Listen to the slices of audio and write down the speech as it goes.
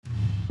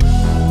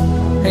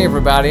Hey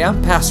everybody,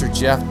 I'm Pastor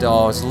Jeff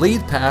Dawes,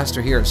 lead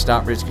pastor here at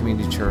Stockbridge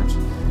Community Church.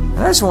 And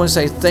I just want to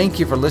say thank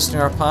you for listening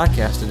to our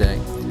podcast today.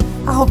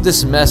 I hope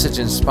this message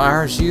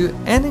inspires you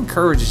and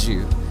encourages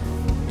you.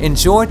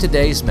 Enjoy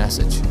today's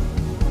message.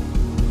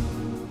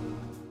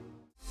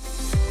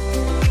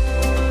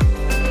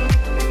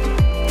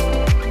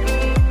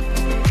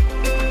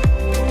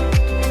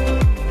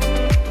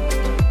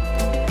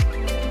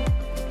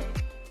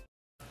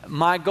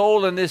 My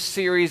goal in this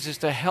series is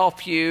to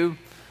help you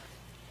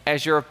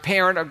as you're a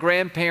parent or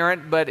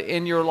grandparent, but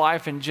in your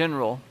life in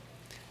general.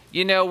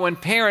 You know, when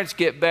parents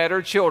get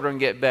better, children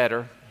get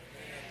better.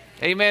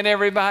 Amen,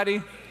 everybody?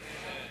 Amen.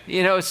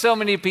 You know, so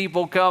many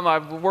people come.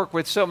 I've worked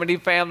with so many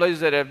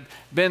families that have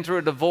been through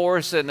a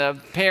divorce, and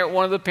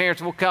one of the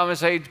parents will come and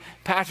say,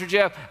 Pastor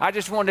Jeff, I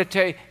just wanted to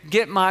tell you,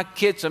 get my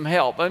kids some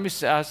help.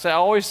 I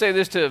always say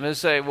this to them and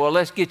say, well,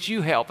 let's get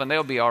you help, and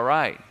they'll be all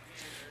right.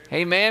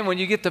 Amen. When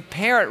you get the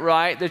parent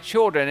right, the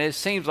children, it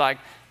seems like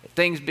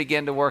things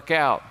begin to work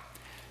out.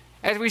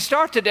 As we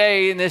start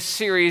today in this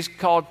series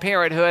called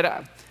Parenthood,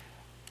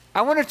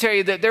 I want to tell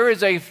you that there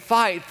is a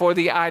fight for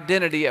the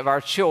identity of our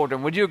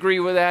children. Would you agree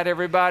with that,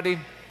 everybody?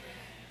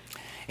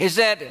 Is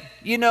that,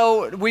 you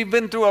know, we've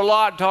been through a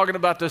lot talking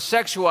about the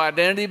sexual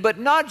identity, but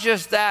not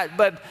just that,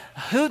 but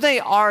who they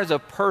are as a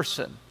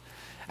person.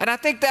 And I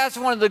think that's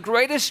one of the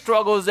greatest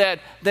struggles that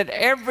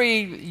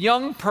every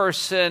young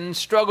person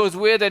struggles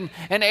with, and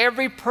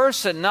every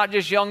person, not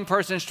just young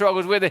person,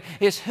 struggles with,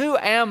 is who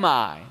am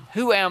I?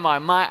 Who am I?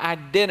 My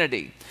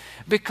identity.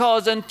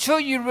 Because until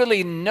you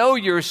really know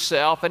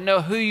yourself and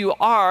know who you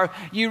are,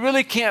 you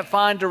really can't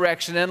find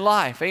direction in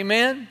life.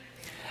 Amen?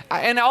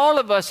 And all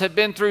of us have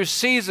been through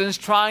seasons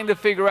trying to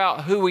figure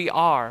out who we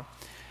are.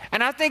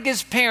 And I think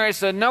as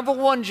parents, the number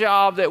one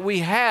job that we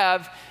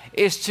have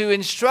is to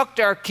instruct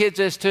our kids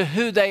as to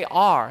who they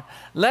are.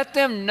 Let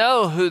them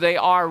know who they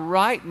are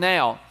right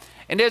now.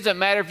 It doesn't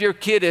matter if your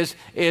kid is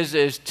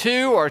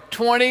 2 or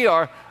 20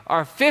 or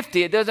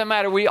 50. It doesn't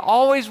matter. We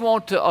always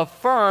want to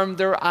affirm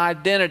their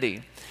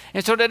identity.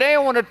 And so today I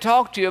want to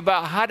talk to you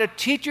about how to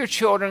teach your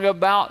children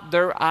about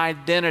their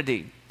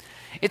identity.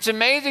 It's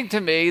amazing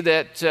to me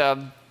that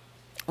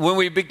when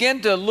we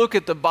begin to look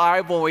at the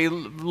Bible, we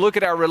look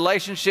at our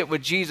relationship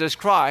with Jesus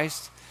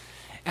Christ,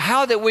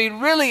 how that we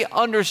really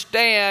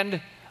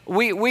understand,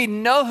 we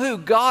know who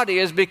God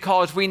is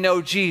because we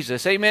know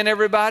Jesus. Amen,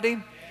 everybody?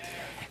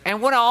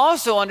 And what I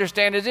also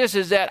understand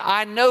is that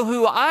I know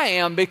who I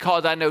am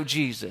because I know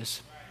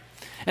Jesus.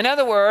 In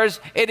other words,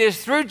 it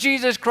is through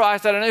Jesus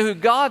Christ that I know who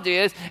God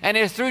is, and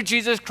it's through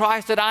Jesus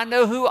Christ that I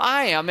know who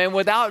I am. And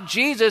without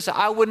Jesus,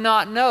 I would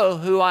not know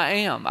who I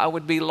am. I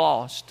would be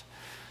lost.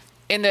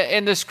 In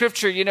the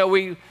scripture, you know,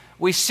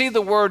 we see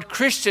the word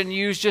Christian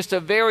used just a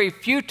very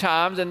few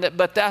times,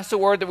 but that's the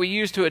word that we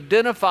use to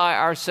identify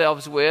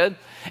ourselves with.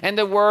 And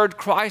the word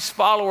Christ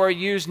follower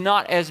used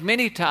not as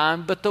many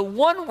times, but the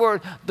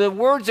words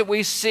that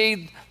we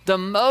see the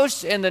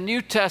most in the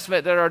New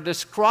Testament that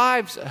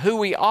describes who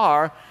we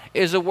are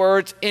is the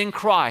words in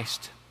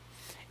Christ.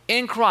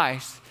 In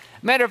Christ.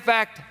 Matter of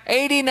fact,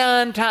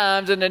 89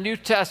 times in the New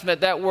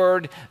Testament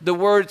the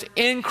words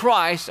in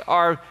Christ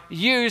are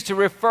used to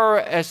refer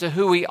as to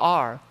who we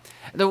are.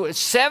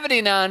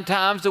 79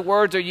 times the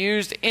words are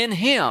used in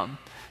Him.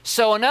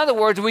 So in other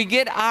words, we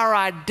get our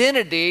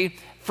identity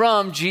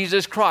from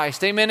Jesus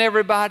Christ. Amen,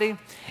 everybody?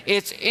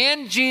 It's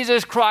in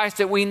Jesus Christ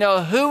that we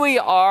know who we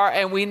are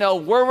and we know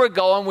where we're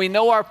going. We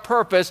know our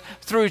purpose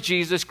through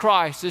Jesus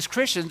Christ. As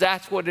Christians,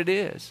 that's what it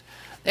is.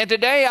 And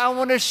today I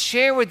want to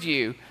share with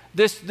you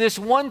this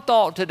one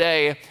thought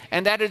today,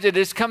 and that is, it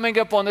is coming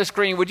up on the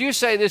screen. Would you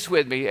say this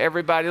with me,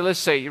 everybody? Let's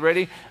say, you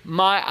ready?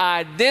 My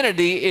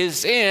identity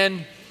is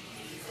in...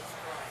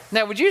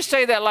 Now, would you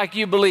say that like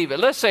you believe it?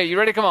 Let's say, you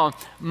ready? Come on.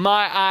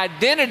 My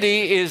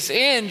identity is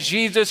in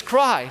Jesus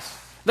Christ.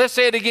 Let's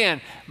say it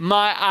again.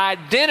 My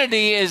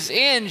identity is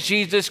in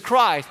Jesus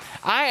Christ.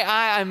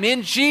 I'm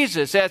in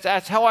Jesus.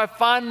 That's how I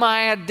find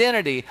my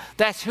identity.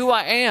 That's who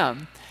I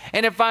am.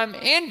 And if I'm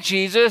in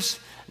Jesus,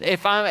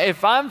 if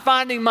I'm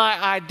finding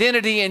my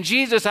identity in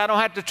Jesus, I don't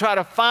have to try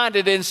to find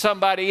it in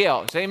somebody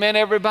else. Amen,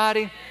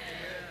 everybody?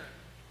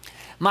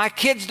 My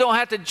kids don't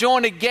have to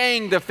join a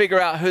gang to figure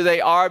out who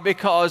they are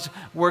because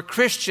we're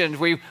Christians.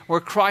 We're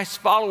Christ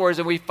followers,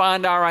 and we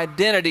find our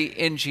identity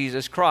in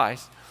Jesus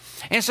Christ.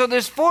 And so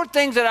there's 4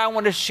 things that I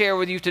want to share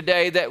with you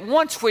today that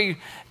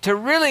to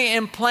really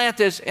implant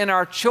this in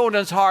our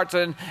children's hearts,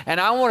 and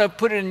I want to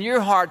put it in your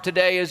heart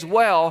today as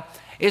well,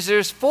 is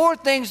there's 4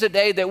 things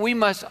today that we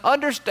must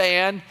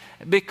understand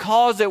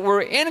because that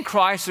we're in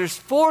Christ. There's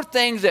 4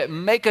 things that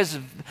make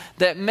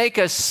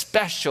us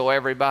special,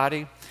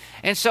 everybody.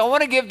 And so I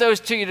want to give those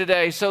to you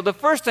today. So the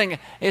first thing,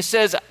 it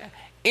says,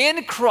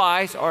 in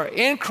Christ,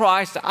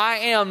 I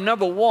am,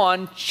 number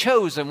 1,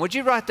 chosen. Would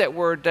you write that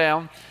word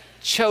down?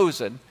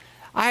 Chosen.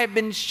 I have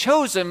been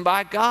chosen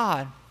by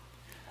God.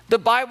 The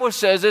Bible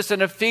says this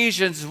in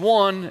Ephesians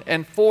 1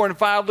 and 4 and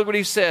 5. Look what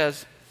he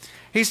says.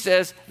 He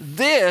says,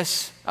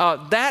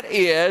 that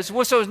is,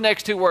 what's those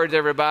next 2 words,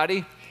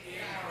 everybody?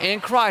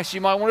 In Christ.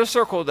 You might want to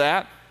circle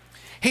that.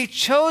 He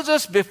chose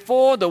us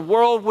before the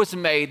world was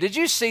made. Did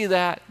you see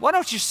that? Why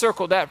don't you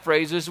circle that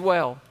phrase as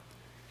well?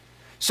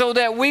 So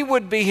that we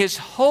would be His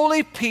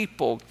holy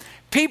people,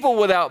 people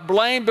without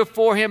blame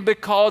before Him.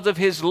 Because of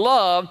His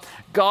love,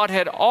 God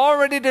had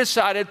already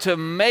decided to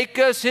make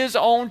us His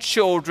own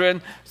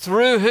children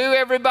through who,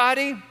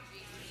 everybody?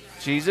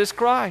 Jesus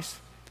Christ.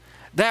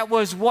 That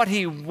was what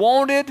He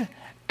wanted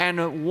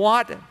and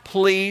what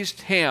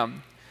pleased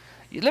Him.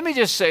 Let me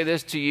just say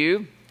this to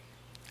you.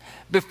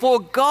 Before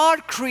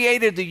God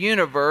created the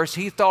universe,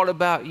 He thought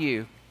about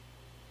you.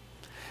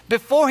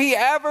 Before He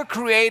ever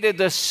created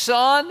the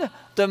sun,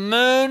 the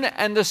moon,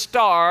 and the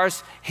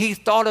stars, He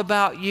thought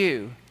about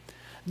you.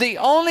 The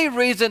only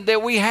reason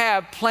that we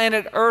have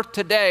planet Earth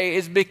today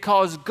is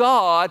because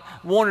God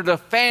wanted a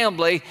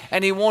family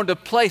and He wanted a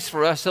place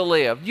for us to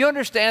live. You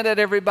understand that,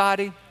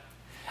 everybody?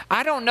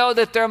 I don't know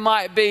that there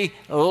might be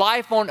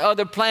life on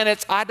other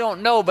planets. I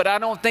don't know, but I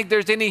don't think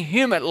there's any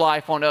human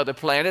life on other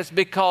planets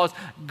because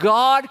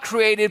God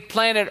created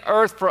planet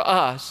Earth for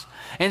us.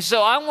 And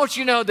so I want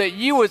you to know that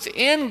you was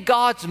in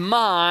God's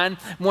mind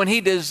when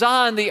He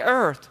designed the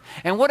earth.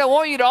 And what I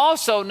want you to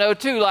also know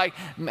too, like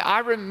I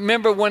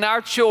remember when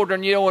our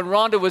children, you know, when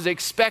Rhonda was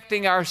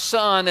expecting our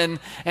son and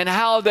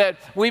how that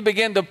we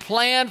began to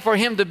plan for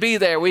him to be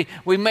there. We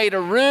made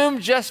a room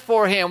just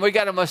for him. We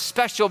got him a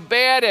special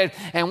bed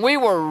and we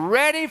were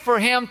ready for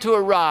him to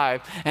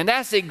arrive. And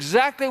that's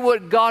exactly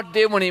what God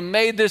did when He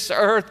made this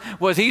earth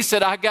was He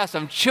said, I got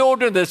some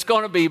children that's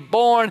going to be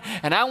born.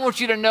 And I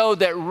want you to know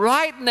that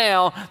right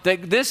now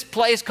that this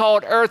place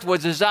called earth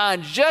was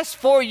designed just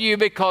for you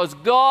because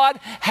God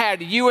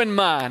had you in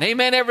mind.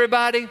 Amen,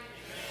 everybody?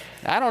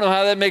 I don't know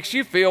how that makes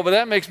you feel, but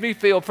that makes me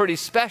feel pretty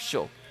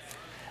special.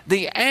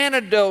 The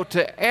antidote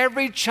to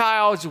every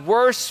child's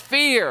worst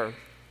fear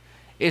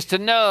is to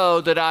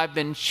know that I've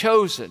been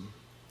chosen.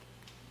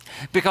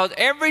 Because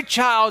every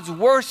child's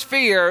worst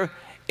fear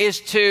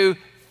is to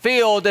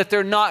feel that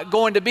they're not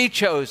going to be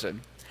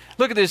chosen.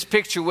 Look at this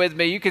picture with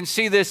me. You can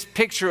see this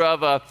picture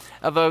of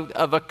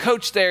a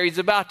coach there. He's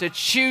about to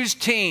choose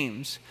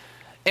teams.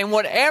 And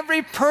what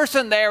every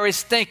person there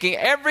is thinking,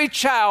 every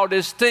child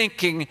is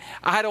thinking,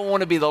 I don't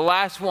want to be the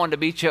last one to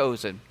be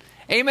chosen.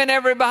 Amen,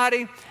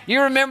 everybody?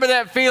 You remember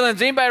that feeling?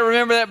 Does anybody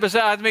remember that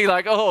besides me?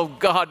 Like, oh,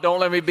 God, don't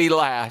let me be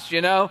last,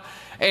 you know?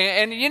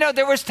 And you know,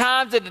 there was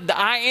times that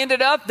I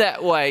ended up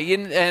that way.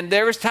 And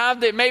there was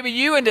times that maybe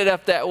you ended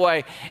up that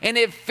way. And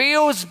it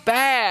feels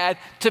bad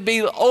to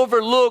be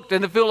overlooked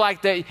and to feel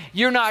like that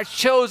you're not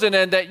chosen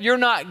and that you're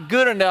not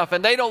good enough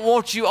and they don't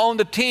want you on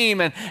the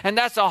team. And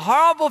that's a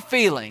horrible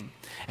feeling.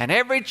 And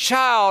every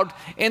child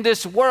in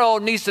this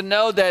world needs to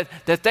know that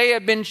they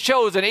have been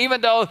chosen,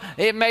 even though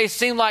it may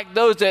seem like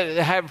those that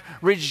have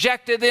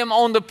rejected them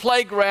on the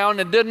playground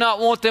and did not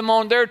want them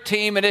on their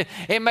team. And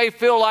it may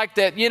feel like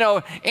that, you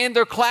know, in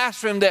their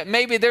classroom that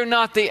maybe they're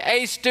not the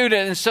A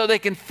student and so they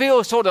can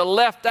feel sort of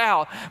left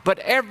out. But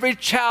every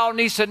child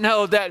needs to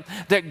know that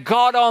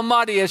God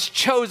Almighty has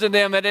chosen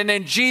them and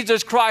in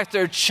Jesus Christ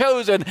they're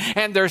chosen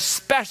and they're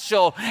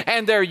special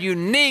and they're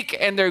unique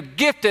and they're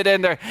gifted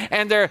and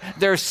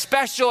they're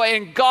special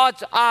in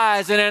God's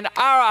eyes and in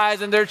our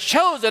eyes, and they're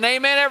chosen.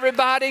 Amen,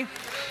 everybody?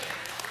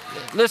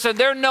 Listen,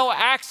 there's no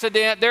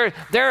accident. There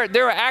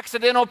are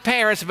accidental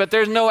parents, but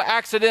there's no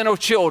accidental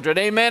children.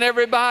 Amen,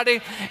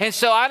 everybody? And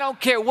so I don't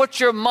care what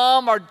your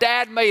mom or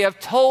dad may have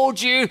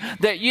told you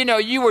that, you know,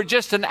 you were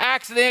just an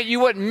accident.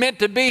 You weren't meant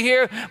to be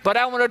here. But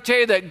I want to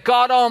tell you that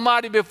God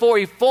Almighty, before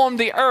He formed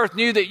the earth,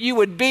 knew that you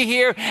would be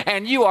here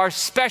and you are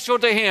special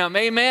to Him.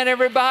 Amen,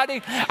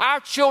 everybody? Our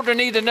children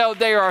need to know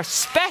they are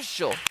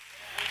special.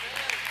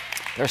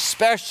 They're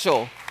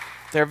special.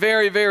 They're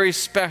very, very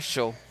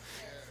special.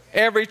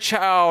 Every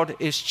child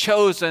is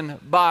chosen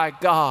by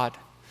God.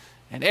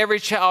 And every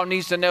child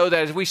needs to know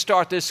that as we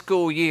start this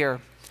school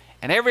year.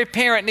 And every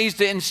parent needs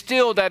to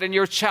instill that in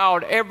your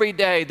child every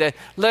day, that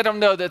let them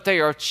know that they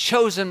are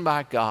chosen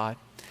by God.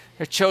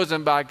 They're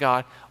chosen by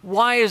God.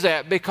 Why is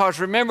that? Because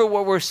remember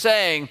what we're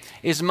saying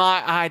is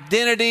my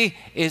identity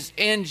is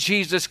in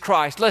Jesus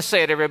Christ. Let's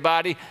say it,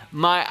 everybody.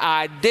 My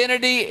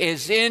identity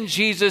is in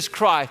Jesus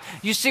Christ.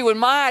 You see, when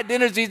my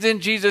identity is in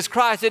Jesus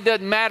Christ, it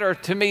doesn't matter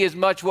to me as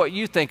much what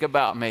you think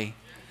about me.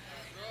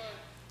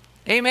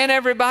 Amen,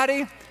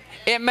 everybody?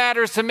 It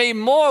matters to me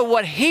more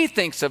what He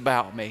thinks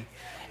about me.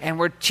 And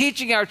we're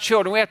teaching our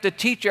children. We have to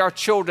teach our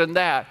children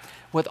that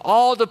with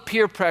all the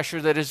peer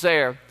pressure that is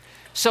there.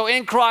 So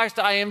in Christ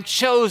I am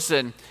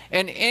chosen.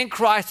 And in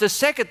Christ, the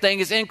second thing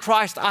is in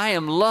Christ I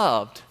am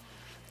loved.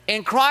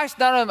 In Christ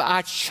not only am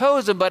I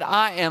chosen, but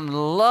I am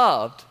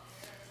loved.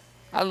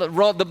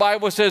 The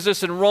Bible says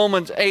this in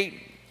Romans 8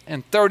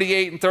 and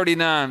 38 and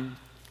 39.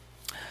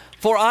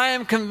 For I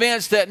am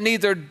convinced that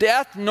neither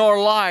death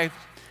nor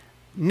life,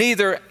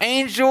 neither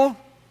angel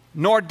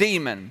nor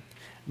demon,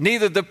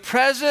 neither the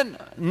present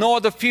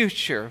nor the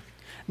future,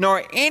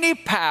 nor any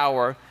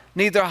power,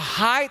 neither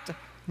height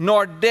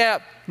nor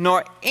depth,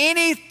 nor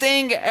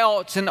anything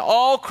else in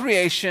all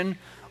creation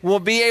will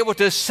be able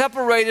to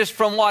separate us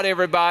from what,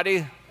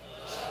 everybody?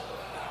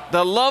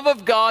 The love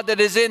of God that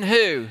is in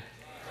who?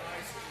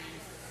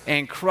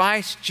 in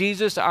Christ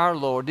Jesus our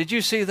Lord. Did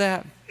you see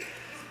that?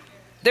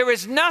 There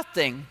is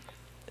nothing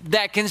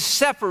that can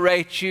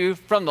separate you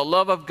from the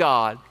love of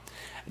God.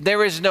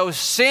 There is no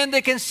sin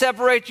that can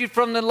separate you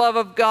from the love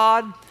of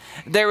God.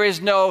 There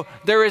is no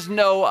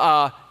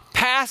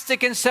past that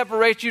can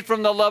separate you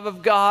from the love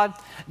of God.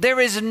 There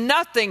is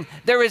nothing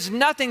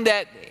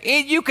that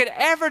you could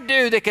ever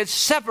do that could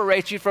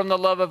separate you from the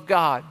love of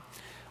God.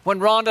 When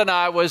Rhonda and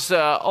I was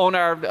on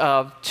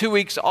our 2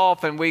 weeks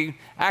off, and we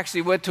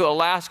actually went to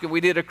Alaska,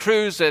 we did a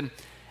cruise, and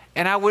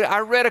I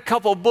read a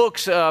couple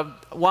books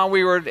while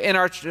we were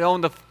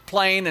on the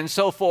plane and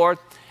so forth.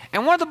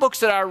 And one of the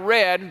books that I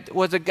read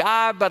was a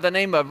guy by the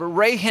name of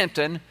Ray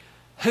Hinton,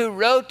 who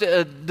wrote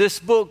this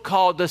book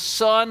called The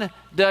Sun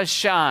Does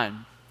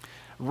Shine.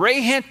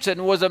 Ray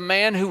Hinton was a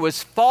man who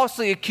was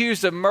falsely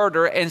accused of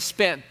murder and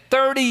spent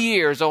 30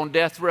 years on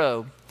death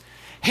row.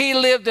 He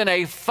lived in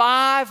a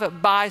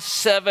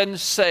 5-by-7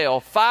 cell,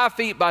 5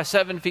 feet by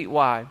 7 feet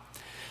wide,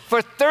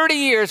 for 30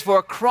 years for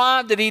a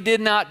crime that he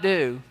did not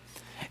do.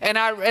 And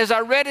as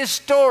I read his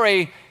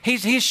story,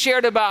 he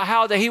shared about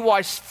how that he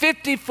watched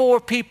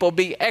 54 people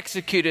be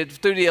executed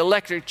through the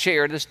electric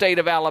chair in the state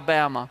of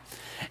Alabama.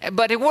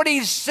 But what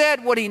he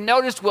said, what he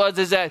noticed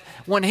was that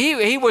when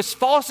he was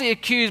falsely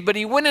accused, but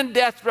he went in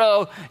death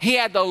row, he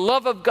had the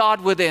love of God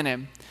within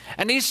him.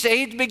 And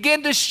he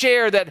began to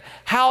share that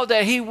how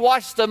that he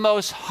watched the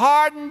most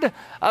hardened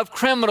of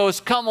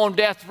criminals come on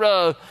death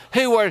row,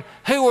 who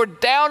were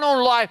down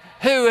on life,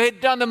 who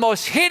had done the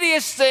most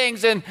hideous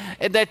things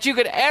that you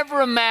could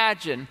ever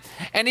imagine.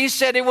 And he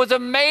said it was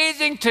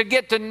amazing to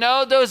get to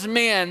know those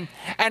men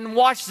and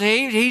watch.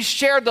 He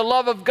shared the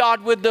love of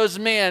God with those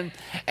men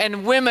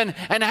and women,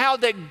 and how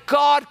that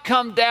God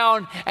come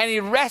down and he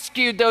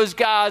rescued those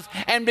guys.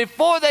 And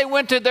before they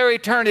went to their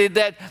eternity,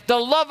 that the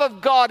love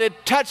of God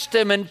had touched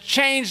them and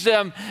changed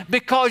them,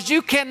 because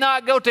you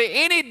cannot go to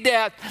any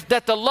depth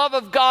that the love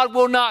of God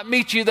will not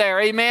meet you there.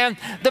 Amen.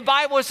 The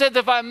Bible says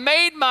if I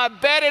made my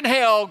bed in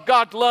hell,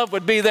 God's love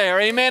would be there.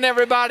 Amen,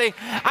 everybody.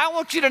 I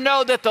want you to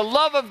know that the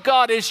love of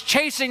God is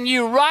chasing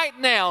you right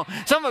now.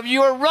 Some of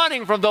you are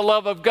running from the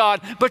love of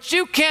God, but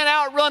you can't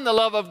outrun the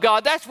love of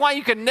God. That's why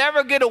you can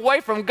never get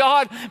away from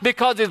God,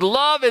 because his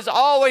love is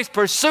always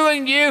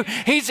pursuing you.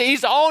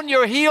 He's on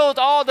your heels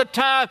all the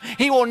time.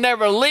 He will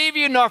never leave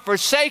you nor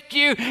forsake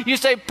you. You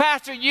say,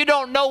 Pastor, you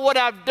don't know what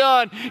I've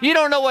done. You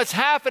don't know what's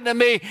happened to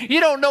me. You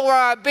don't know where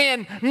I've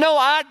been. No,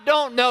 I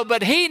don't know,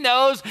 but he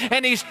knows,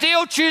 and he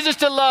still chooses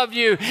to love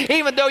you,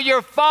 even though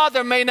your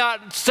father may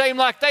not seem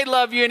like they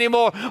love you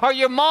anymore, or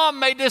your mom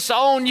may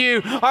disown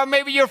you, or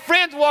maybe your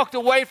friends walked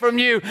away from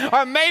you,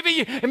 or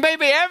maybe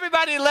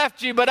everybody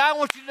left you. But I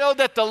want you to know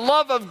that the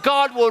love of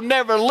God will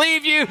never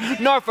leave you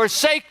nor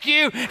forsake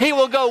you. He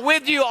will go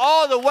with you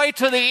all the way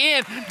to the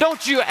end.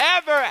 Don't you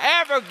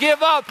ever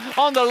give up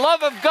on the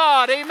love of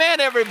God. Amen,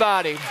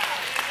 everybody.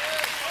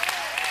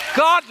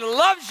 God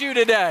loves you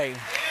today.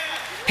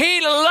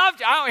 He loved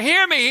you.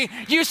 Hear me.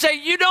 You say,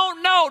 you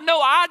don't know. No,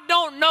 I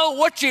don't know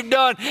what you've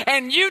done.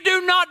 And you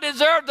do not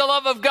deserve the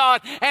love of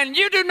God. And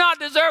you do not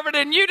deserve it.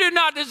 And you do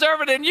not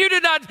deserve it. And you do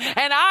not.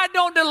 And I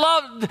don't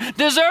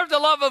deserve the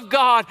love of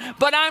God.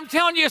 But I'm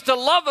telling you, it's the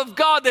love of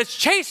God that's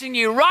chasing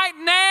you right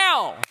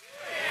now.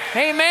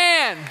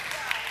 Amen.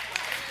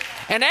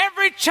 And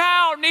every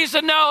child needs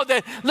to know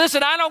that,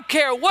 listen, I don't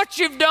care what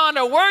you've done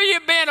or where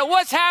you've been or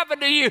what's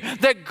happened to you,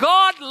 that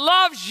God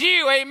loves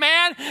you,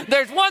 amen?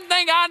 There's one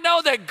thing I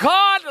know, that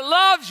God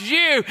loves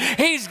you.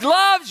 He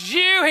loves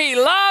you. He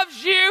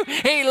loves you.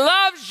 He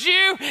loves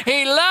you.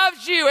 He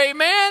loves you,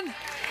 amen?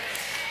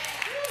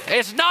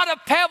 It's not a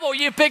pebble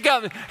you pick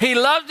up. He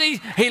loves me.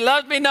 He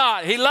loves me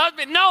not. He loves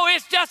me. No,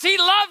 it's just he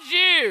loves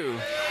you.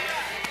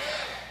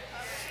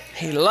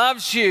 He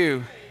loves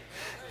you.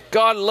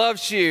 God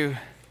loves you.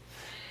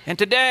 And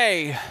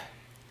today,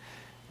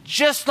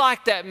 just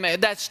like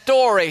that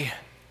story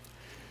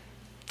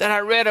that I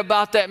read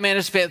about that man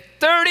who spent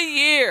 30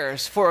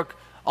 years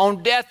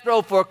on death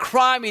row for a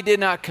crime he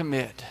did not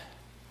commit.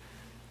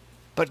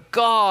 But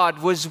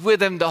God was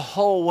with him the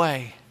whole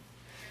way.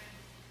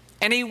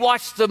 And he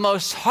watched the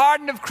most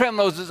hardened of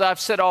criminals, as I've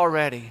said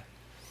already,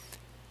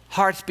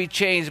 hearts be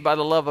changed by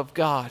the love of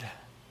God.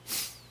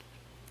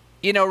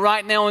 You know,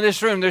 right now in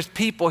this room, there's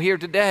people here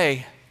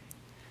today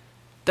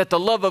that the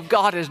love of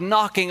God is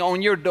knocking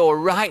on your door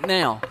right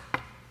now.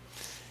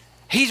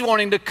 He's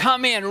wanting to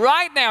come in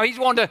right now. He's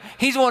wanting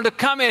to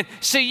come in.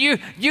 See,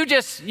 you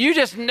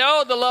just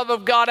know the love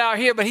of God out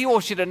here, but he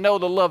wants you to know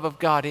the love of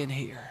God in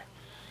here.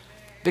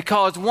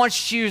 Because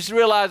once you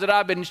realize that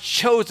I've been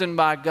chosen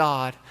by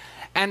God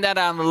and that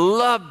I'm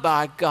loved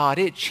by God,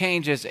 it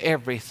changes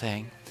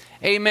everything.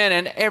 Amen.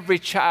 And every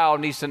child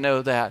needs to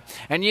know that.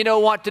 And you know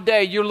what?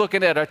 Today you're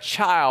looking at a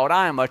child.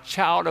 I am a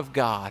child of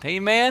God.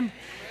 Amen.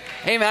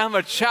 Amen. I'm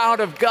a child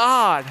of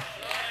God.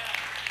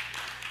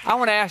 I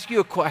want to ask you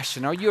a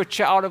question. Are you a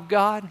child of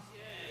God?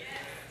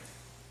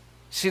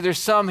 See, there's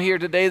some here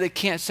today that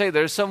can't say.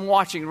 There's some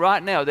watching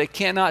right now. They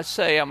cannot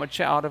say, I'm a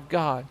child of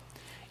God.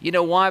 You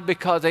know why?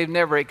 Because they've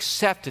never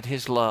accepted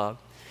his love.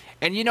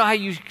 And you know how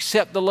you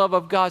accept the love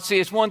of God? See,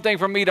 it's one thing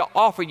for me to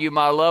offer you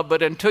my love,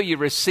 but until you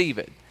receive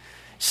it.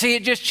 See,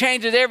 it just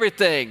changes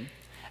everything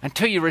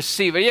until you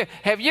receive it.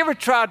 Have you ever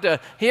tried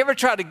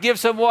to give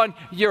someone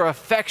your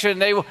affection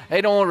and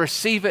they don't want to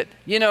receive it?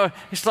 You know,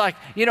 it's like,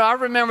 you know, I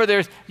remember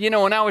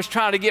when I was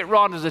trying to get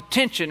Rhonda's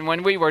attention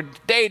when we were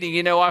dating,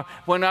 you know,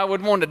 when I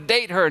would want to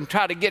date her and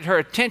try to get her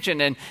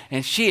attention,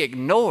 and she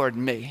ignored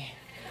me.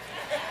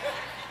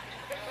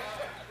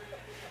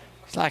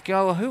 It's like,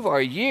 oh, who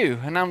are you?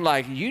 And I'm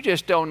like, you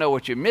just don't know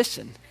what you're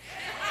missing.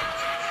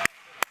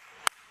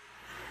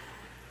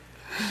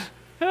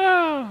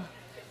 Oh.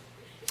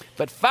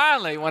 But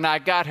finally, when I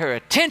got her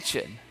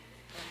attention,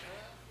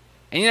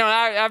 and you know,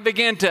 I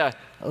began to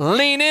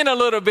lean in a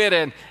little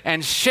bit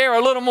and share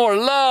a little more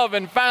love,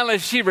 and finally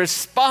she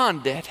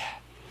responded.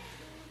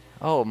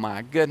 Oh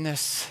my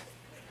goodness.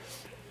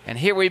 And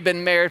here we've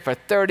been married for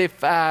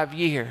 35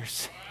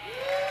 years.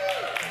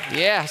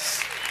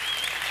 Yes.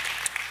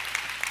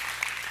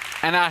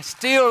 And I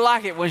still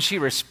like it when she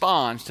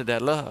responds to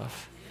that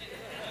love.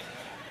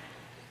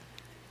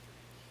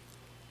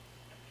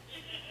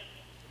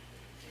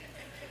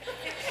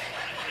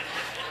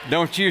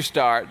 Don't you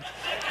start.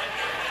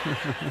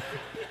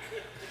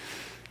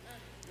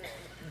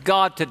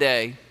 God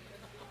today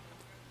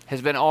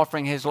has been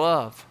offering his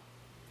love.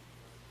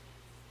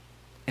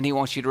 And he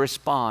wants you to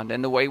respond.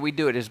 And the way we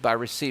do it is by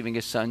receiving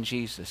his son,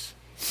 Jesus.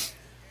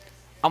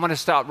 I'm going to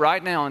stop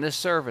right now in this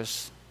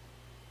service,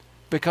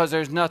 because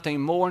there's nothing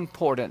more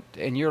important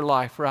in your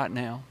life right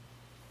now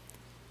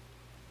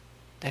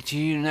that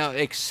you know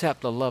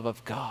accept the love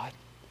of God.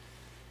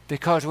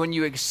 Because when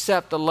you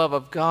accept the love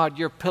of God,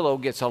 your pillow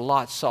gets a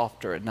lot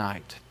softer at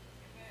night.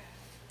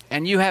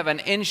 And you have an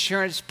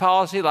insurance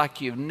policy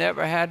like you've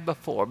never had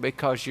before,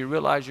 because you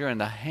realize you're in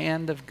the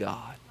hand of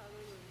God.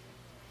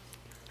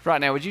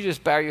 Right now, would you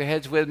just bow your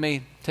heads with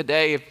me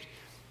today?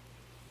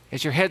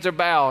 As your heads are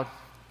bowed,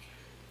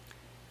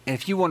 and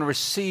if you want to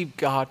receive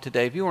God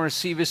today, if you want to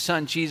receive his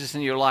son Jesus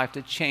in your life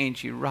to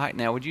change you right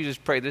now, would you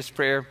just pray this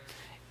prayer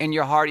in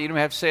your heart? You don't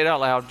have to say it out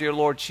loud. Dear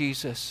Lord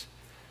Jesus,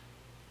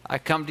 I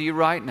come to you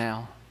right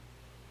now,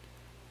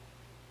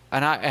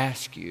 and I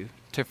ask you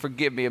to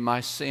forgive me of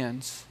my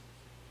sins.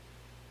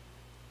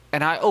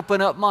 And I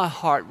open up my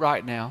heart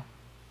right now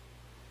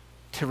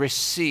to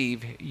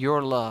receive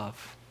your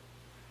love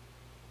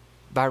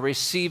by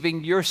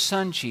receiving your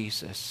son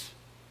Jesus.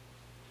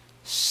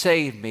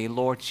 Save me,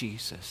 Lord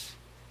Jesus.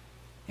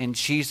 In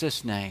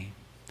Jesus' name,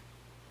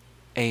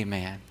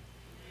 amen.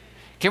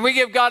 Can we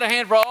give God a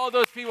hand for all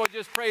those people who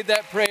just prayed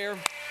that prayer?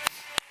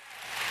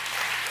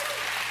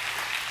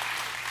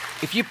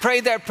 If you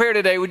prayed that prayer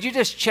today, would you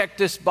just check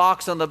this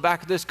box on the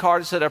back of this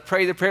card that said, I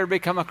pray the prayer to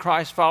become a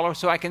Christ follower,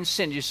 so I can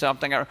send you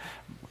something.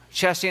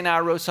 Chessie and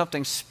I wrote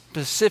something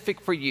specific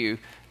for you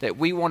that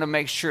we want to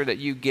make sure that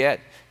you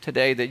get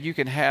today, that you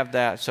can have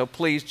that. So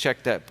please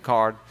check that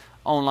card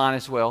online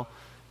as well.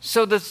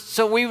 So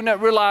we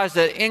realize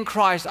that in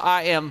Christ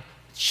I am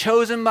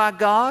chosen by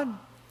God.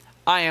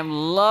 I am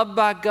loved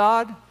by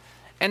God.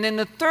 And then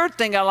the third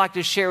thing I'd like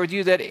to share with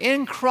you, that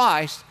in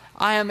Christ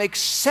I am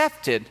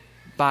accepted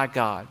by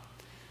God.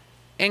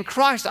 In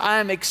Christ I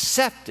am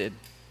accepted.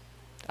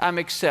 I'm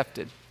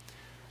accepted.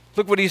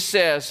 Look what he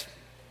says.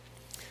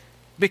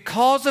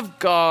 Because of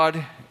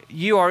God,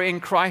 you are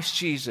in Christ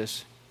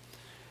Jesus,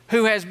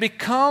 who has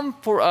become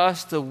for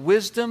us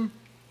wisdom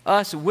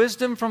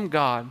from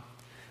God.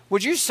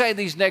 Would you say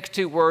these next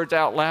two words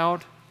out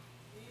loud?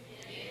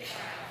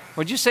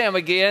 Would you say them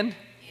again?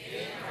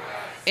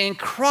 In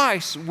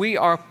Christ, we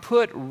are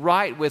put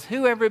right with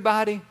who,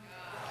 everybody?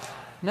 God.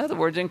 In other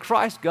words, in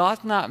Christ,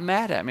 God's not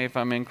mad at me if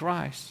I'm in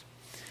Christ.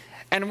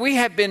 And we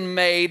have been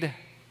made,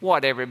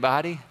 what,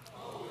 everybody?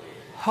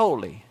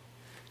 Holy.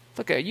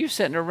 Look at you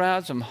sitting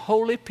around some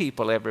holy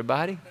people,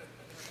 everybody.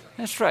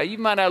 That's right. You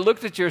might not have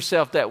looked at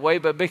yourself that way,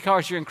 but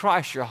because you're in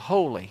Christ, you're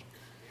holy.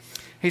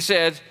 He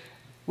says,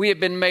 we have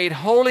been made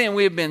holy, and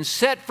we have been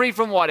set free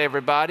from what,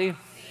 everybody?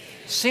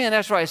 Sin.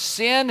 That's right.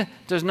 Sin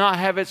does not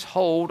have its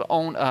hold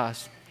on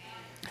us.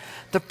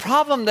 The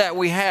problem that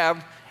we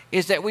have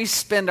is that we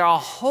spend our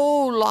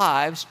whole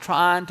lives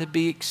trying to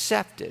be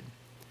accepted.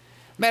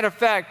 Matter of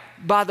fact,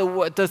 by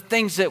the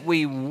things that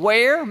we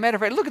wear. Matter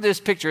of fact, look at this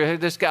picture of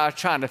this guy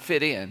trying to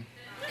fit in.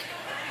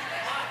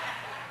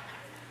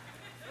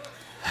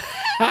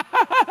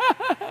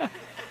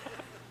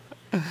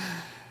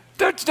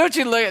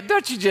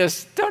 Don't you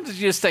just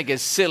think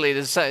it's silly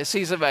to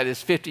see somebody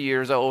that's 50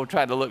 years old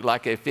trying to look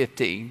like they're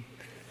 15?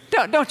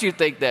 Don't you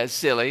think that's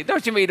silly?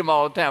 Don't you meet them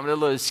all the time with a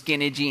little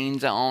skinny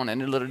jeans on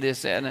and a little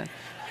this and that?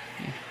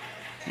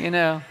 You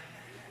know,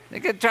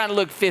 they're trying to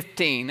look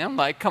 15. I'm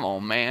like, come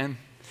on, man.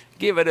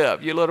 Give it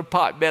up. Your little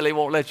pot belly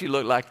won't let you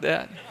look like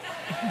that.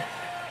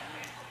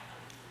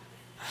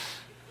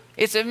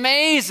 It's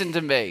amazing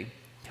to me.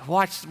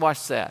 Watch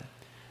that.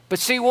 But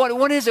see,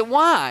 what is it?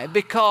 Why?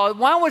 Because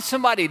why would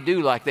somebody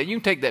do like that? You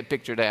can take that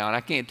picture down.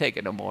 I can't take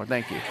it no more.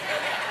 Thank you.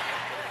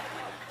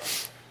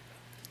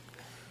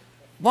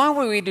 Why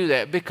would we do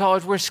that?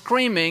 Because we're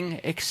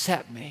screaming,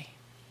 accept me.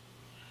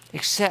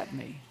 Accept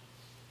me.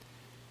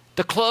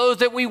 The clothes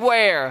that we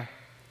wear,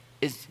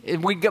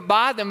 we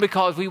buy them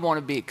because we want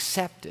to be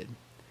accepted.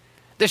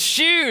 The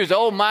shoes,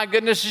 oh my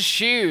goodness, the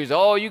shoes.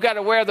 Oh, you got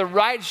to wear the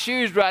right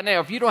shoes right now.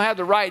 If you don't have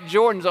the right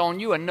Jordans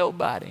on, you are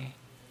nobody.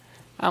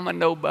 I'm a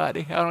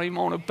nobody. I don't even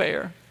own a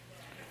pair.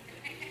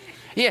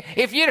 Yeah,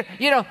 if you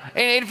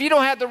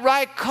don't have the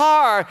right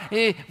car,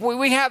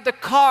 we have the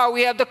car,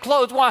 we have the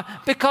clothes. Why?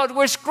 Because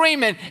we're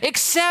screaming,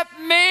 accept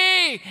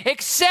me,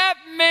 accept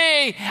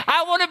me.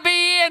 I want to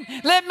be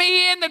in, let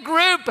me in the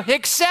group,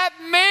 accept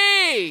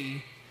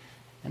me.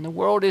 And the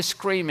world is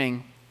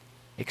screaming,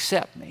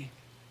 accept me.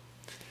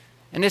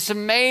 And it's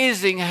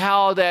amazing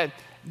how that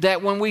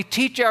when we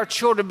teach our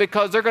children,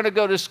 because they're going to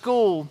go to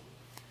school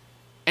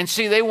and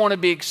see they want to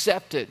be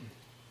accepted.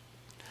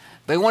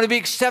 They want to be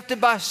accepted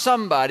by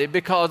somebody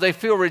because they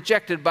feel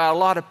rejected by a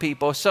lot of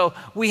people. So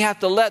we have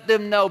to let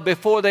them know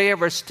before they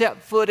ever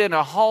step foot in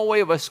a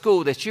hallway of a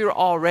school that you're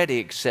already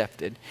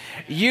accepted.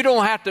 You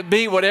don't have to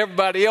be what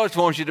everybody else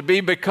wants you to be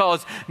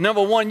because,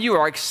 number one, you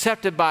are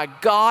accepted by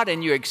God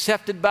and you're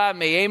accepted by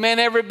me. Amen,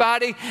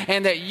 everybody?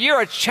 And that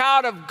you're a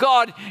child of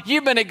God.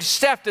 You've been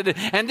accepted.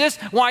 And this,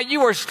 while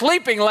you were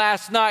sleeping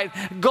last night,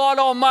 God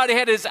Almighty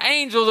had His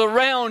angels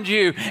around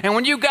you. And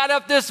when you got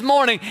up this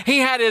morning, He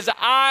had His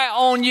eye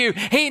on you.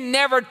 He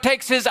never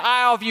takes His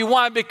eye off you.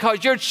 Why?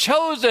 Because you're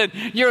chosen,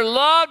 you're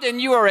loved, and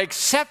you are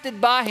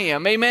accepted by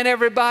Him. Amen,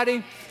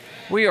 everybody?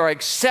 We are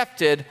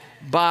accepted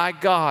by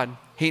God.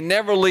 He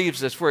never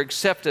leaves us. We're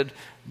accepted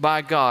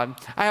by God.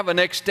 I have a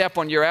next step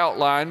on your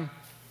outline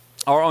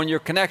or on your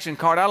connection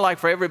card. I'd like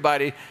for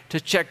everybody to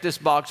check this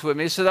box with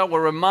me so that will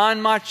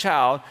remind my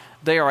child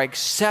they are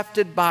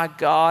accepted by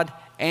God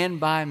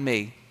and by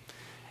me.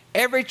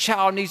 Every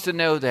child needs to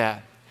know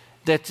that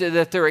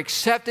they're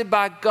accepted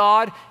by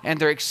God and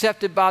they're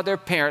accepted by their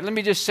parent. Let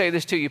me just say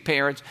this to you,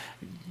 parents.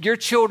 Your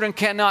children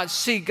cannot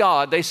see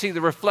God. They see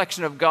the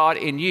reflection of God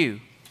in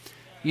you.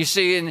 You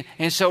see,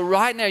 and so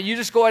right now, you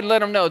just go ahead and let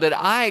them know that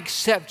I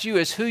accept you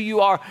as who you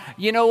are.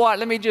 You know what?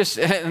 Let me just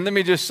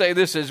say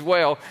this as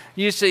well.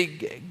 You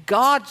see,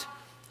 God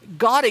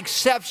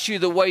accepts you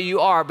the way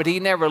you are, but He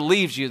never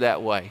leaves you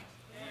that way.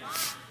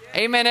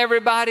 Amen,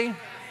 everybody?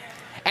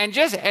 And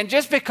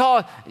just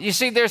because, you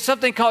see, there's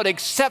something called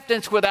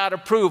acceptance without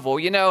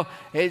approval. You know,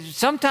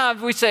 sometimes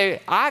we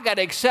say, I got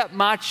to accept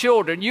my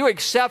children. You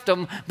accept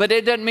them, but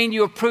it doesn't mean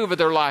you approve of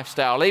their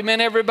lifestyle. Amen,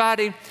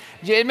 everybody?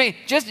 I mean,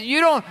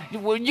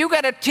 when you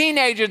got a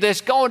teenager that's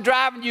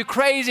driving you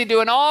crazy,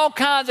 doing all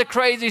kinds of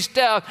crazy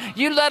stuff,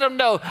 you let them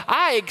know,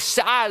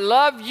 I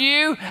love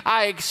you,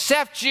 I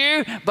accept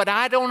you, but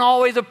I don't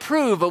always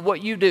approve of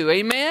what you do.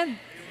 Amen? Amen.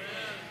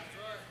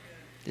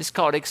 It's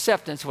called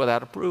acceptance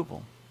without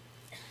approval.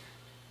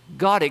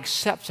 God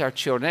accepts our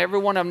children. Every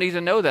one of them needs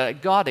to know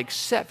that. God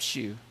accepts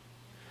you.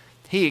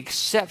 He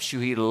accepts you.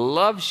 He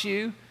loves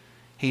you.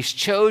 He's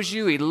chose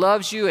you. He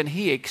loves you, and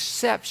He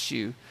accepts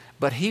you.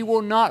 But He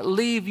will not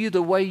leave you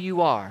the way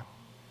you are.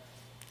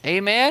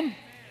 Amen?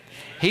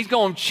 He's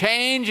going to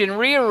change and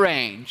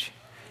rearrange.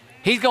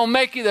 He's going to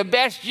make you the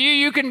best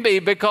you can be,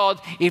 because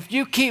if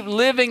you keep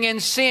living in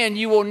sin,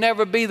 you will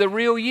never be the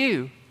real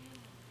you.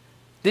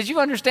 Did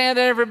you understand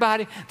that,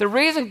 everybody? The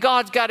reason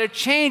God's got to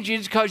change you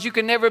is because you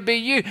can never be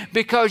you,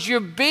 because you're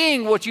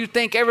being what you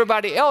think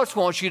everybody else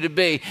wants you to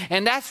be.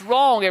 And that's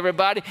wrong,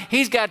 everybody.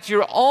 He's got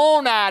your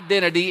own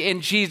identity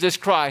in Jesus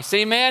Christ.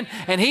 Amen?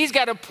 And He's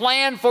got a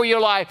plan for your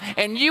life.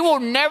 And you will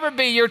never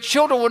be, your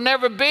children will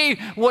never be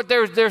what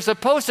they're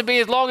supposed to be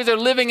as long as they're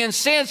living in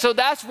sin. So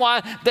that's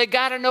why they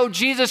got to know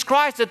Jesus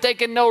Christ, that they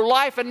can know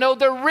life and know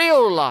their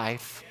real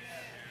life.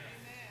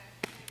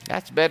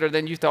 That's better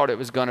than you thought it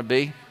was going to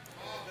be.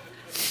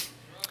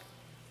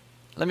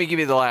 Let me give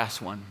you the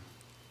last one.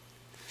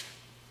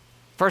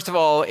 First of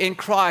all, in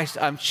Christ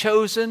I'm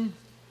chosen,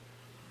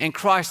 in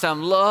Christ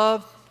I'm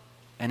loved,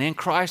 and in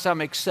Christ I'm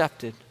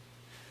accepted.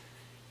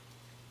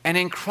 And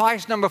in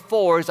Christ, number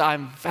 4, is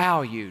I'm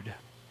valued.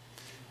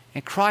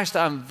 In Christ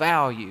I'm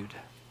valued.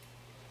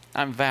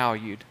 I'm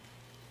valued.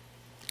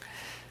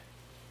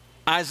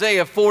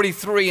 Isaiah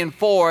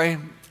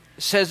 43:4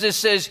 says this,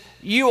 says,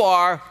 you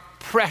are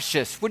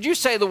precious. Would you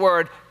say the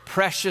word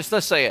precious?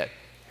 Let's say it.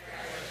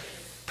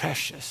 Precious.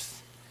 Precious.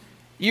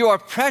 You are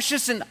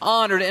precious and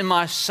honored in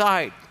my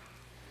sight,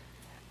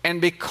 and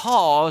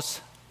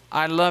because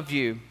I love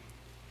you.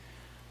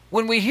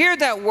 When we hear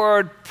that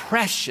word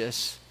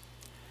precious,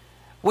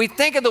 we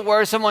think of the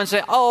word someone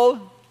say,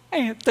 oh,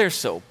 they're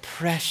so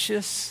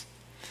precious.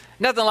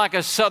 Nothing like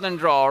a southern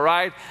drawl,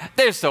 right?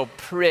 They're so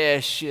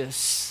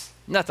precious.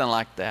 Nothing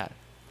like that.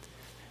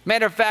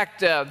 Matter of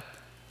fact,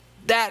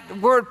 that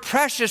word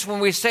precious,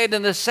 when we say it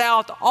in the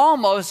South,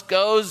 almost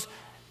goes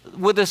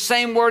with the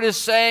same words as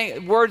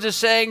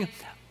saying,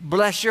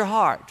 bless your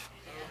heart.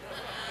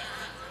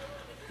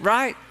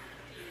 Right?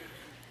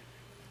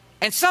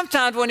 And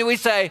sometimes when we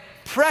say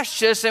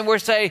precious and we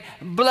say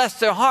bless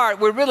their heart,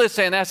 we're really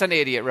saying that's an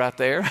idiot right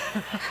there.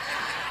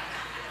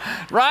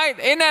 Right?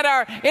 Isn't that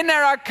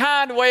our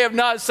kind way of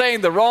not saying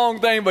the wrong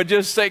thing, but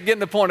just getting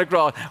the point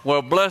across?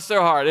 Well, bless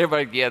their heart.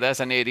 Everybody, yeah, that's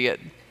an idiot.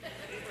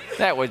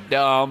 That was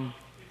dumb.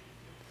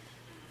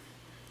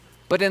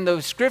 But in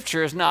the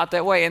scripture, it's not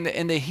that way.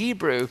 In the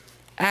Hebrew,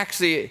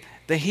 actually,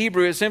 the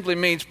Hebrew, it simply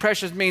means,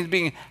 precious means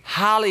being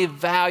highly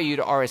valued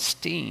or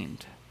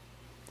esteemed.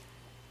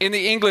 In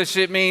the English,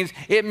 it means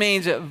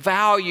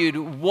valued,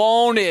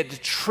 wanted,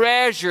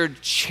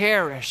 treasured,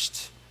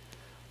 cherished.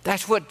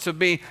 That's what to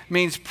be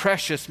means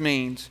precious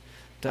means.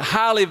 To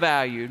highly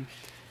valued,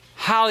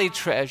 highly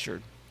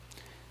treasured.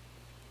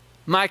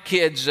 My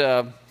kids,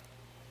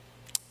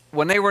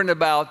 when they were in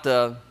about,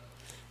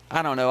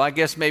 I don't know, I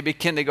guess maybe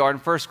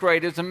kindergarten, first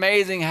grade, it's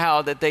amazing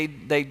how that they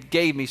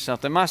gave me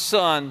something. My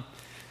son,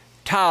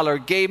 Tyler,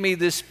 gave me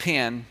this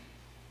pen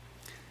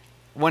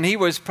when he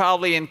was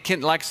probably in,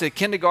 like I said,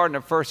 kindergarten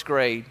or first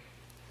grade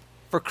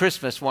for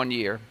Christmas one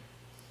year.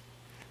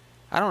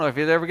 I don't know if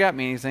he's ever got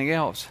me anything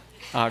else.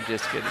 Oh, I'm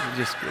just kidding. I'm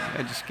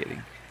just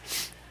kidding.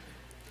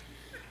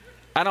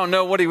 I don't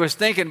know what he was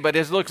thinking, but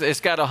it's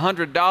got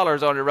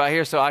 $100 on it right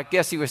here. So I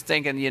guess he was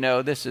thinking, you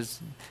know,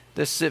 this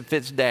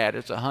fits Dad.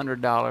 It's a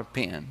 $100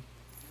 pen.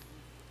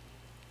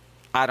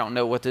 I don't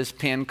know what this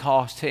pen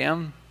cost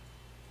him,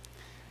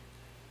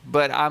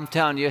 but I'm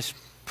telling you, it's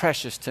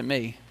precious to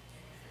me.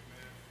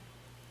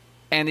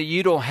 And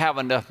you don't have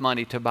enough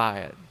money to buy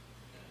it.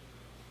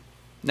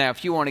 Now,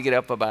 if you want to get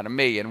up about $1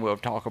 million, we'll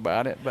talk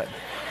about it, but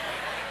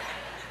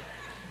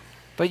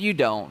you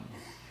don't.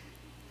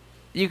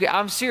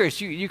 I'm serious.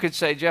 You could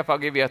say, Jeff, I'll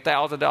give you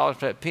 $1,000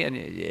 for that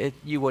pen.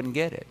 You wouldn't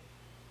get it.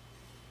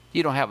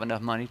 You don't have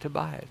enough money to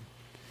buy it.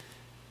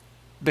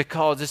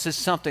 Because this is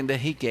something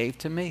that he gave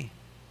to me.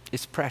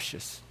 It's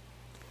precious.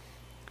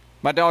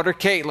 My daughter,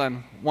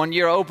 Caitlin, one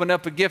year opened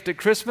up a gift at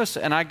Christmas,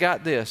 and I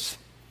got this.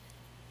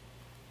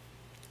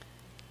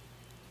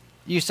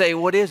 You say,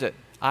 what is it?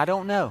 I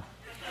don't know.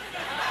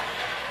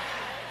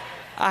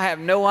 I have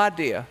no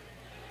idea.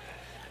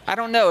 I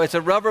don't know. It's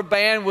a rubber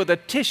band with a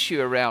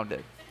tissue around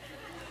it.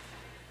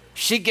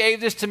 She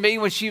gave this to me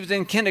when she was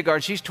in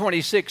kindergarten. She's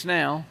 26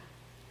 now.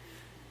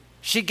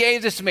 She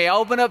gave this to me. I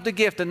opened up the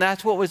gift, and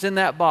that's what was in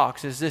that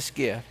box, is this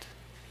gift.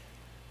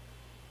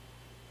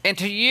 And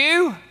to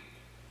you,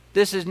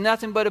 this is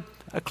nothing but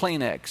a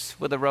Kleenex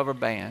with a rubber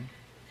band.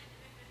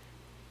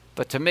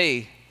 But to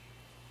me,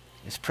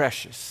 it's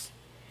precious.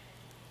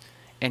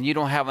 And you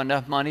don't have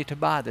enough money to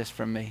buy this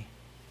from me.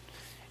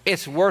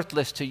 It's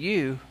worthless to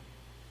you,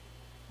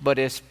 but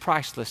it's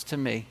priceless to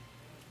me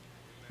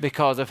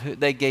because of who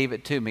they gave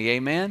it to me.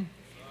 Amen?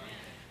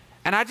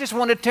 And I just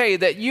want to tell you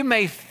that you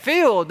may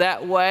feel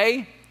that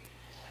way.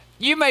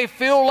 You may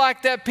feel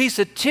like that piece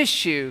of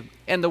tissue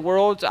in the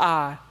world's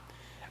eye.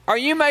 Or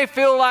you may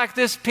feel like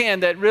this pen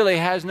that really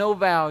has no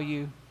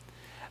value.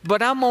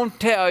 But I'm going to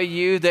tell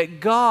you that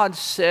God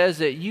says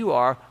that you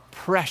are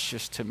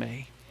precious to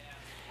me.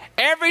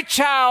 Every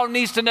child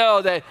needs to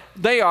know that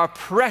they are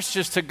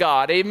precious to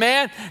God.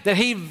 Amen? That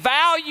He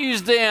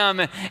values them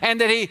and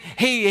that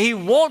He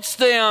wants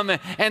them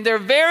and they're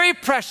very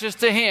precious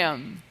to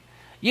Him.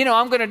 You know,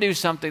 I'm going to do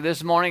something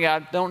this morning I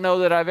don't know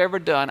that I've ever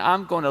done.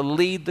 I'm going to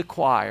lead the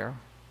choir.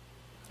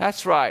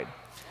 That's right.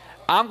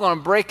 I'm going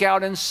to break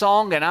out in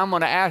song and I'm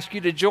going to ask you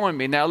to join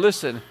me. Now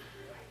listen,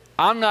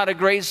 I'm not a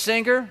great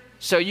singer,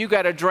 so you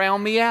got to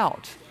drown me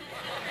out.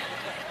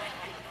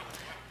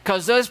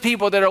 Because those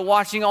people that are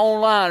watching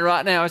online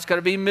right now, it's going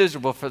to be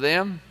miserable for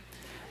them.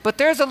 But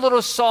there's a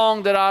little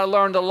song that I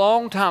learned a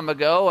long time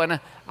ago, and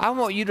I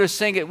want you to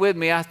sing it with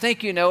me. I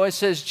think you know it. It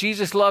says,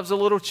 Jesus loves the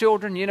little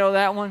children. You know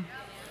that one?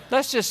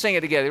 Let's just sing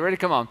it together. Ready?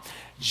 Come on.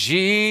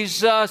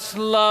 Jesus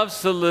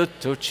loves the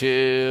little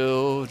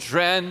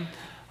children,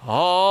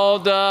 all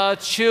the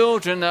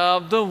children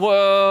of the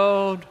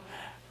world.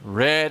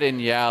 Red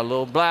and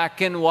yellow, black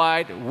and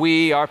white,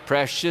 we are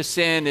precious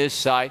in His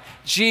sight.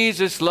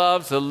 Jesus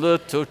loves the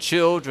little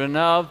children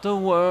of the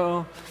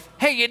world.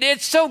 Hey, you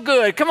did so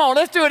good. Come on,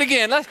 let's do it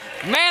again. Get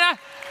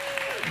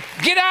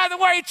out of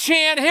the way,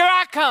 Chin. Here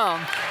I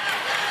come.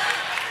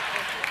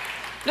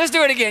 Let's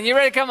do it again. You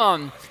ready? Come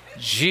on.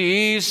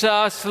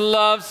 Jesus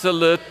loves the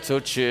little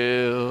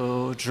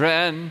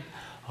children,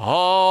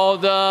 all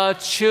the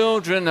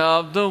children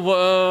of the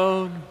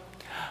world.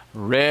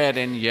 Red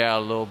and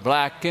yellow,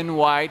 black and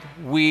white,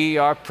 we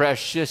are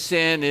precious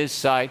in His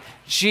sight.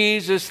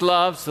 Jesus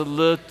loves the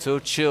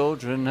little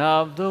children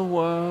of the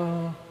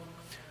world.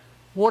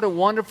 What a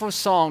wonderful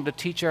song to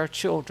teach our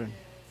children,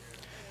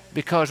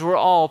 because we're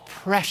all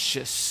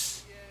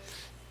precious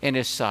in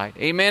His sight.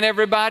 Amen,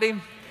 everybody?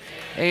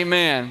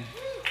 Amen.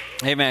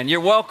 Amen.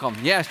 You're welcome.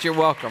 Yes, you're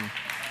welcome.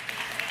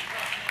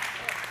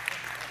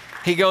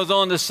 He goes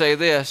on to say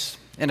this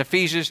in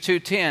Ephesians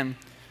 2:10.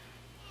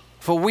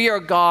 For we are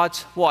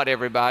God's, what,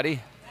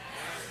 everybody?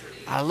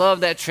 I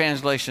love that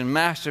translation,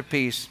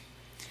 masterpiece.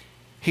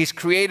 He's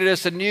created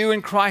us anew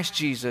in Christ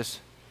Jesus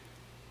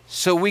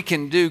so we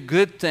can do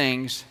good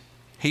things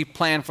He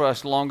planned for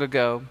us long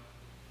ago.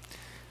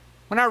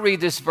 When I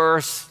read this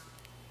verse,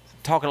 I'm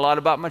talking a lot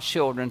about my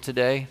children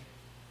today.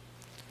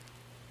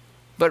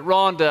 But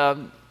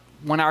Rhonda,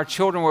 when our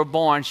children were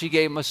born, she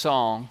gave them a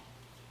song.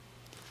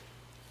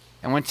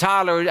 And when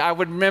Tyler, I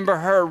would remember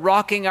her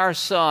rocking our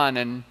son,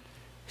 and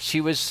she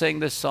would sing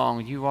this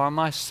song, you are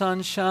my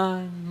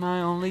sunshine,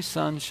 my only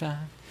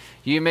sunshine.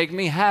 You make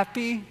me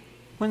happy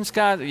when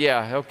skies.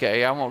 Yeah,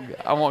 okay. I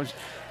won't.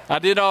 I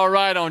did all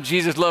right on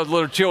Jesus loves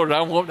little children.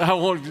 I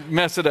won't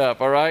mess it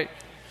up. All right.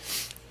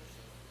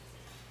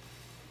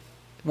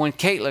 When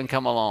Caitlin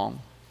come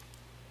along,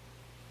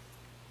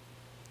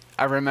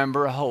 I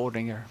remember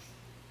holding her.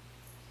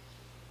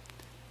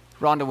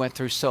 Rhonda went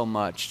through so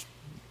much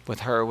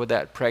with her with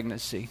that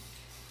pregnancy.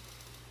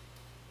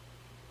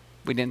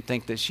 We didn't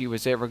think that she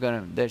was ever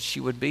that she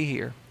would be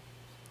here.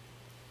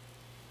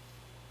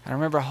 I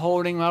remember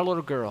holding my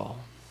little girl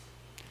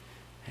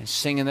and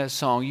singing that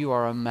song, "You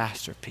Are a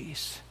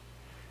Masterpiece.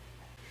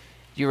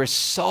 You're as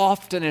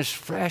soft and as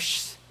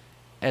fresh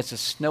as a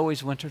snowy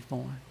winter's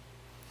morn.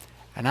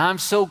 And I'm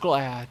so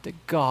glad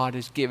that God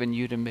has given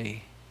you to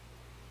me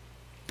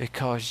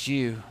because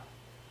you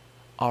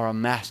are a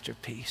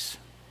masterpiece."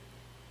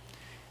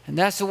 And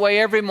that's the way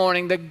every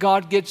morning that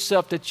God gets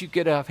up, that you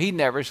get up. He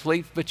never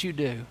sleeps, but you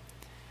do.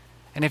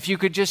 And if you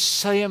could just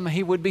say him,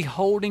 he would be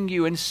holding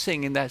you and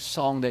singing that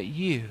song that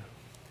you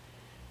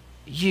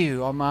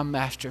are my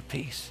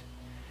masterpiece.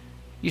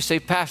 You say,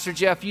 "Pastor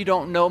Jeff, you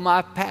don't know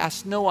my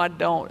past." No, I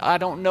don't. I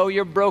don't know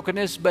your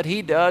brokenness, but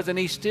he does, and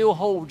he still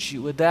holds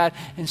you with that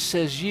and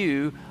says,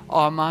 "You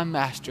are my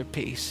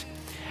masterpiece.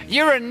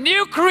 You're a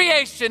new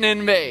creation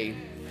in me.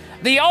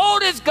 The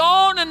old is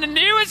gone and the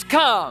new has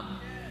come.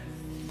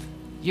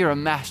 You're a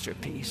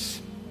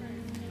masterpiece."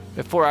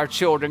 Before our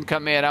children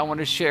come in, I want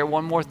to share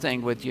one more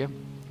thing with you.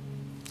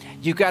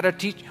 We got to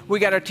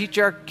teach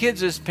our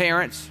kids as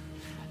parents.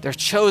 They're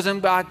chosen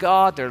by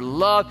God. They're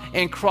loved.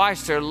 In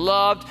Christ, they're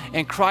loved.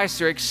 In Christ,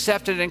 they're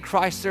accepted. In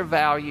Christ, they're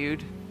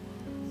valued.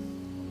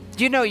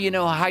 You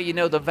know how you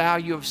know the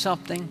value of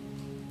something?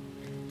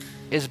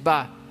 Is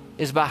by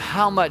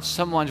how much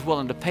someone's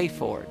willing to pay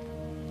for it.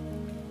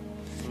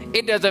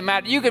 It doesn't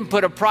matter. You can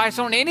put a price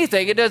on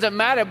anything. It doesn't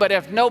matter. But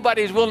if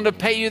nobody's willing to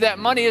pay you that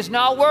money, it's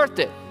not worth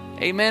it.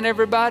 Amen,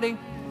 everybody?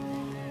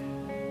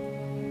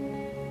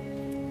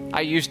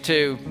 I used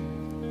to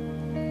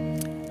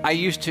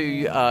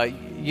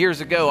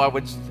years ago, I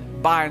would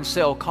buy and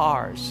sell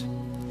cars.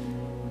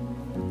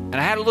 And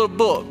I had a little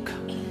book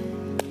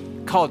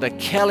called the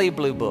Kelley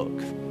Blue Book.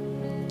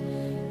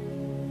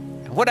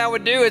 And what I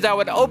would do is I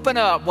would open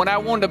up, when I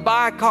wanted to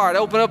buy a car, I'd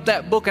open up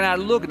that book and I'd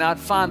look and I'd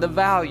find the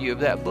value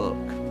of that book,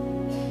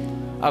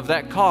 of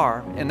that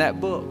car in that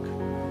book.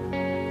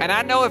 And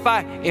I know if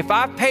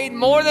I paid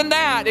more than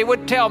that, it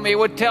would tell me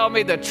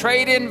the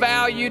trade-in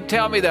value,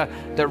 tell me the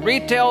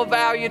retail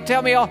value,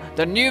 tell me all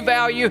the new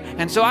value.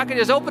 And so I could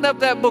just open up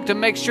that book to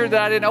make sure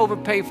that I didn't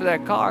overpay for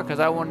that car because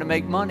I wanted to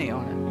make money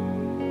on it.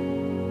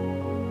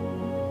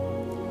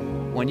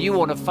 When you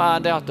want to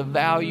find out the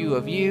value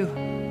of you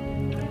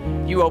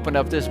open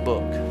up this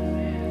book,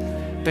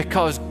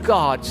 because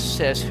God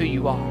says who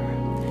you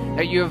are,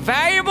 that you're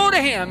valuable to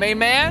him.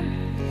 Amen.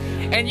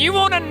 And you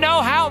want to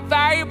know how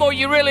valuable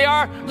you really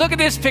are? Look at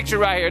this picture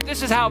right here.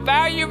 This is how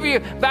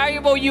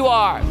valuable you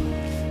are.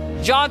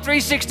 John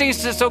 3:16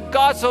 says, "So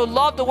God so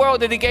loved the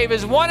world that he gave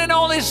his one and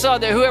only Son,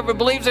 that whoever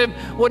believes him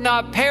would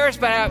not perish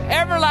but have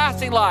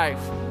everlasting life."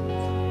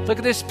 Look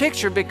at this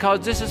picture, because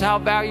this is how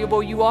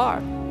valuable you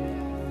are.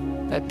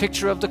 That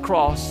picture of the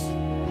cross.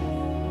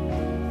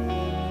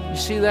 You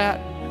see that?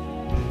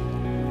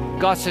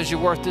 God says you're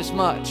worth this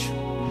much.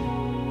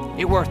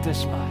 You're worth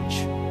this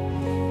much.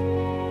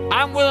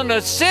 I'm willing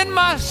to send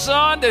my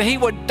Son that he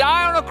would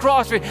die on a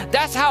cross for you.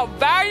 That's how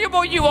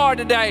valuable you are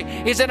today.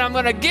 He said, "I'm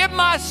going to give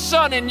my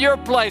Son in your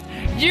place."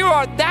 You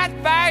are that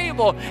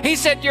valuable. He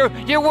said,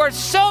 you're worth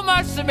so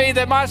much to me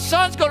that my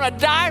Son's going to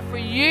die for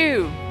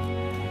you.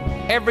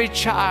 Every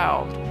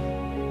child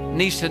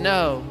needs to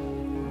know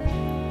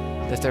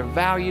that they're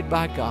valued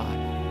by God.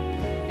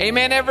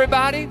 Amen,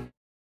 everybody?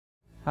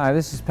 Hi,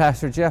 this is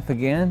Pastor Jeff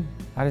again.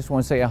 I just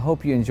want to say I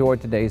hope you enjoyed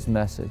today's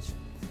message.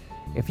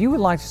 If you would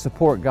like to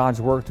support God's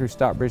work through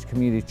Stockbridge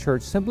Community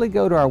Church, simply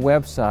go to our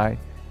website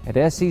at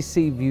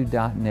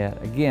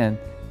sccview.net. Again,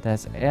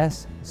 that's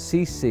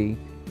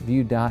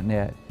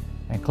sccview.net,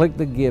 and click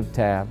the Give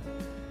tab.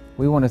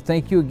 We want to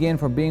thank you again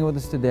for being with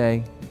us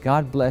today.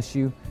 God bless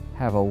you.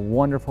 Have a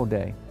wonderful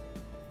day.